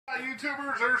Hi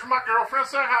YouTubers, there's my girlfriend,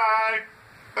 say hi.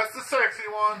 That's the sexy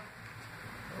one.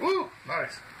 Woo,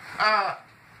 nice.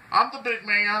 I'm the big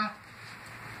man.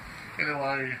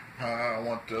 Anyway, I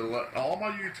want to let all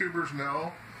my YouTubers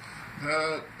know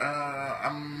that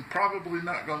I'm probably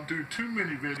not going to do too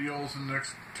many videos in the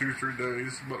next 2-3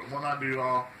 days, but when I do,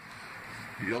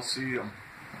 you'll see them.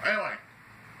 Anyway,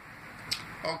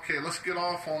 okay, let's get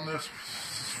off on this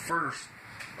first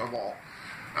of all.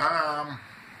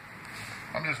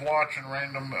 I'm just watching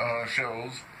random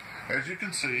shows. As you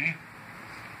can see,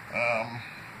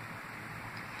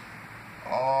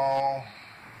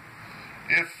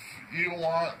 if you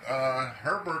want,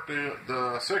 her birthday,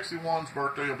 the 61's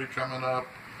birthday will be coming up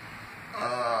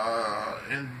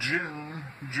in June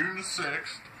the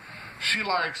 6th. She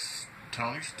likes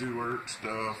Tony Stewart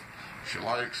stuff. She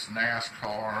likes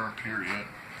NASCAR, period.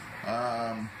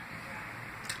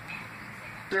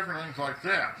 Different things like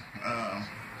that.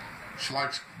 She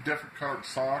likes different colored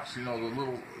socks, you know,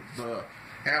 the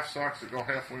half socks that go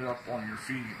halfway up on your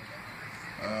feet.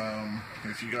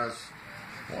 If you guys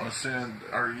want to send,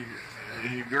 or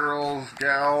you girls,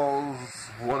 gals,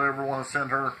 whatever, want to send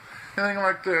her anything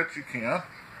like that, you can.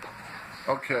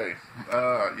 Okay,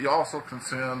 you also can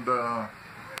send,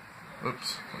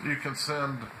 you can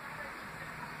send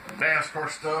NASCAR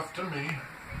stuff to me.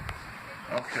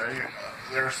 Okay,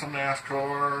 there's some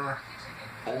NASCAR,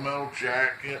 Full Metal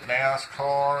Jacket,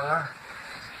 NASCAR,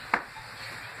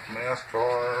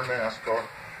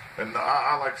 and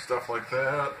I like stuff like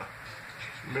that,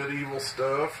 medieval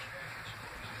stuff.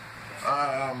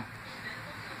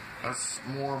 That's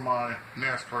more my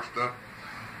NASCAR stuff.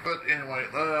 But anyway,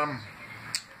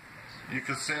 you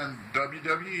can send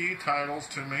WWE titles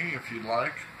to me if you'd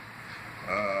like.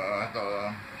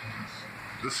 The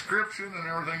description and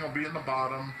everything will be in the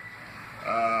bottom.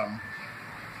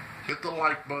 Hit the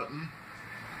like button.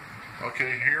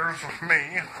 Okay, here's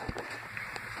me.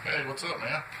 Hey, what's up,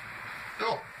 man?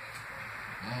 Go.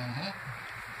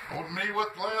 Me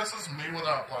with glasses, me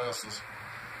without glasses.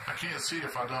 I can't see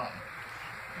if I don't.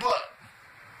 But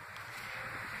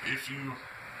if you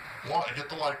want, hit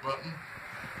the like button.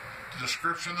 The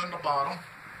description in the bottom.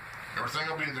 Everything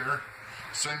will be there.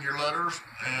 Send your letters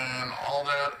and all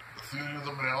that through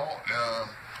the mail.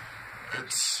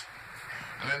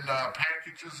 And then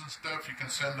packages and stuff, you can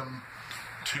send them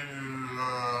to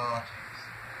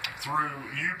through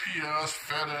UPS,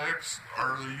 FedEx,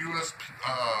 or the US,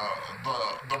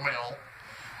 the mail,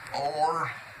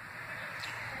 or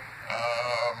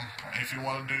if you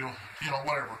want to do, you know,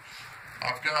 whatever.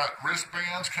 I've got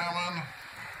wristbands coming.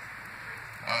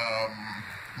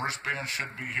 Wristbands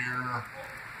should be here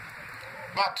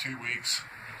about 2 weeks.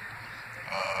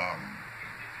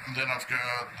 And then I've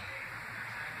got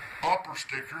bumper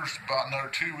stickers about another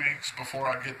 2 weeks before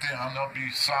I get them. They'll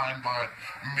be signed by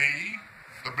me,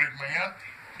 the big man,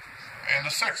 and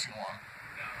the sexy one.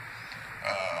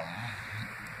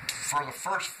 For the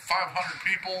first 500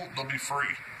 people, they'll be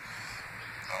free.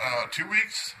 2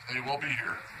 weeks, they will be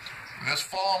here. This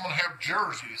fall, I'm going to have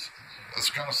jerseys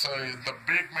that's going to say the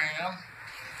big man,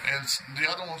 and the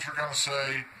other ones are going to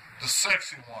say the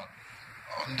sexy one.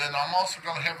 And then I'm also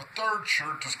going to have a third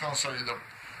shirt that's going to say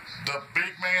the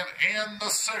big man and the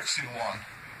sexy one.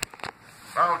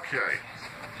 Okay.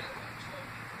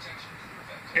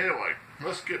 Anyway,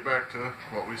 let's get back to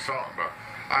what we was talking about.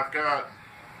 I've got,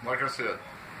 like I said,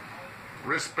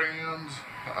 wristbands.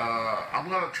 I'm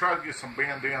going to try to get some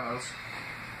bandanas.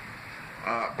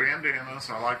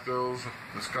 I like those.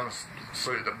 It's going to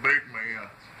say the big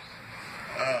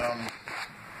man.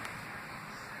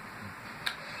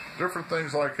 Different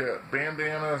things like that.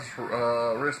 Bandanas,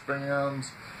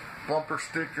 wristbands, bumper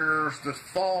stickers. This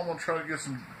fall I'm going to try to get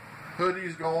some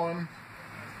hoodies going.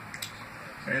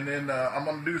 And then I'm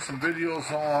going to do some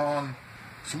videos on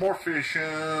some more fishing,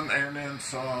 and then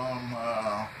some,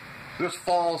 this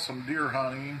fall, some deer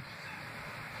hunting.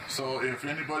 So if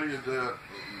anybody that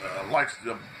likes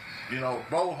to, you know,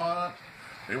 bow hunt,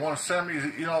 they want to send me,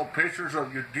 you know, pictures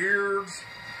of your deers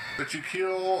that you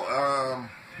kill,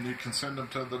 you can send them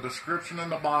to the description in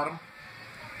the bottom.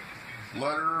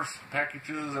 Letters,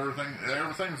 packages,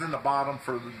 everything's in the bottom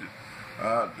for the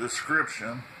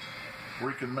description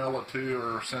where you can mail it to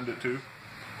or send it to.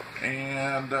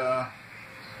 And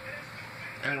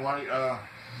anyway, I'm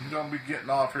going to be getting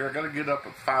off here. I got to get up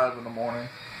at 5 in the morning.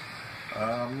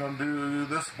 I'm going to do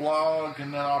this vlog,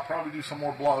 and then I'll probably do some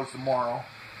more vlogs tomorrow.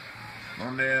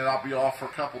 And then I'll be off for a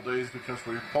couple days because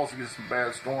we're supposed to get some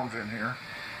bad storms in here.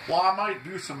 Well, I might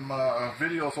do some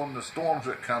videos on the storms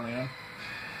that come in.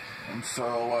 And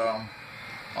so,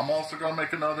 I'm also going to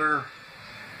make another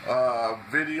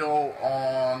video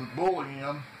on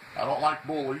bullying I don't like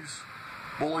bullies.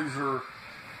 Bullies are,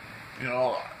 you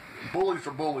know, bullies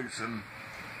are bullies, and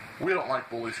we don't like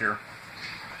bullies here.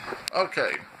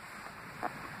 Okay.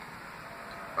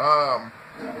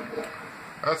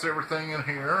 That's everything in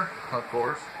here, of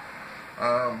course.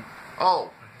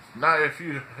 Oh, now if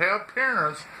you have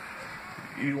parents,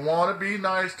 you want to be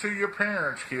nice to your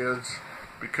parents, kids,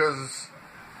 because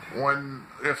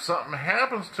if something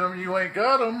happens to them, you ain't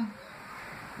got them,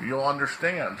 you'll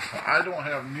understand. I don't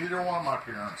have neither one of my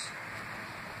parents.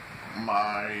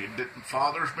 My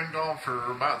father's been gone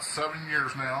for about 7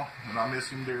 years now, and I miss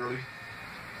him dearly.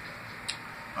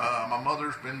 My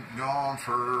mother's been gone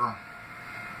for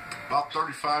about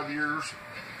 35 years.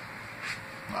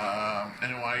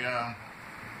 Anyway,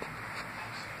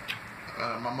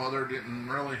 my mother didn't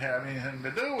really have anything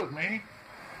to do with me.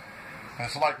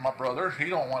 It's like my brother. He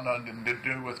don't want nothing to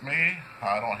do with me.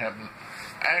 I don't have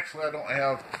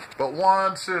but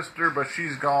one sister, but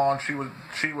she's gone. She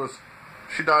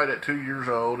died at 2 years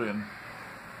old, and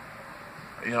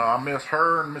you know, I miss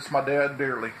her and miss my dad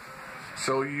dearly.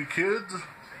 So you kids,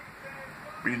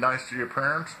 be nice to your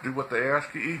parents. Do what they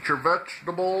ask you. Eat your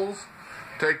vegetables.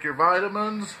 Take your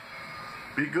vitamins.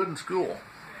 Be good in school.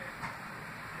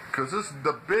 Because this is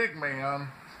the big man.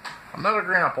 I'm not a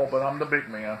grandpa, but I'm the big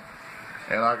man.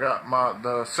 And I got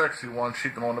the sexy one.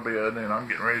 She's going to bed, and I'm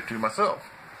getting ready to myself.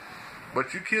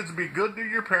 But you kids be good to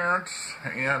your parents.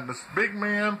 And this big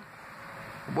man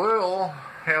will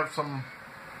have some,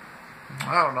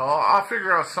 I don't know, I'll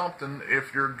figure out something.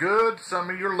 If you're good, send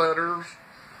me your letters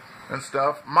and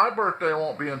stuff. My birthday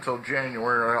won't be until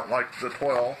January, like the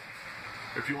 12th.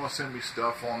 If you want to send me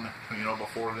stuff on, you know,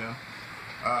 before then.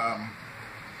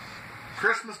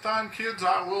 Christmas time, kids,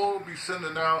 I will be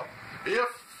sending out,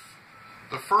 if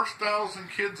the first 1,000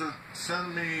 kids that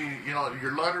send me, you know,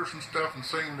 your letters and stuff and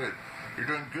saying that you're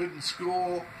doing good in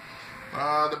school,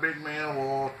 the big man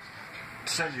will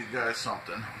send you guys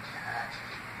something.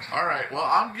 Alright, well,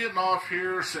 I'm getting off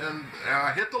here, and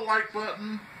hit the like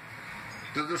button.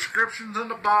 The description's in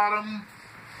the bottom.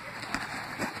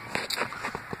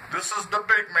 This is the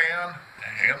big man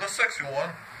and the sexy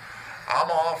one.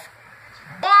 I'm off.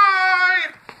 Bye!